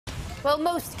Well,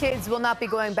 most kids will not be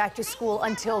going back to school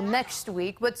until next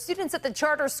week, but students at the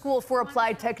Charter School for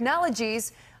Applied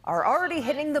Technologies are already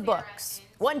hitting the books.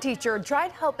 One teacher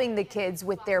tried helping the kids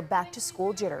with their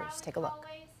back-to-school jitters. Take a look.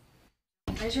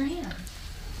 Raise your hand.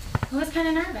 I was kind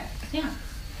of nervous. Yeah.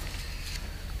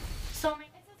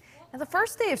 Now, the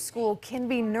first day of school can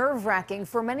be nerve-wracking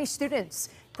for many students.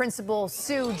 Principal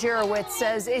Sue Jarowitz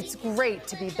says it's great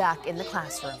to be back in the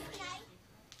classroom.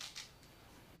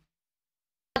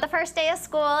 The first day of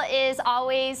school is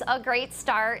always a great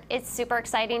start. It's super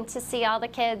exciting to see all the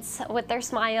kids with their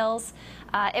smiles.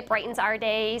 It brightens our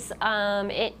days.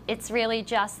 It's really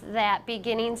just that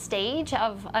beginning stage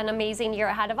of an amazing year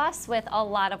ahead of us with a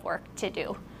lot of work to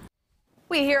do.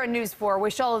 We here at News 4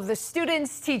 wish all of the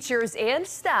students, teachers, and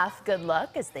staff good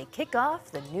luck as they kick off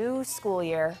the new school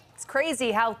year. It's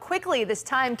crazy how quickly this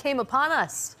time came upon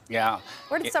us. Yeah.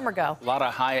 Where did summer go? A lot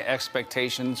of high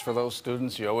expectations for those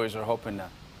students. You always are hoping to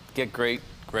get great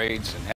grades and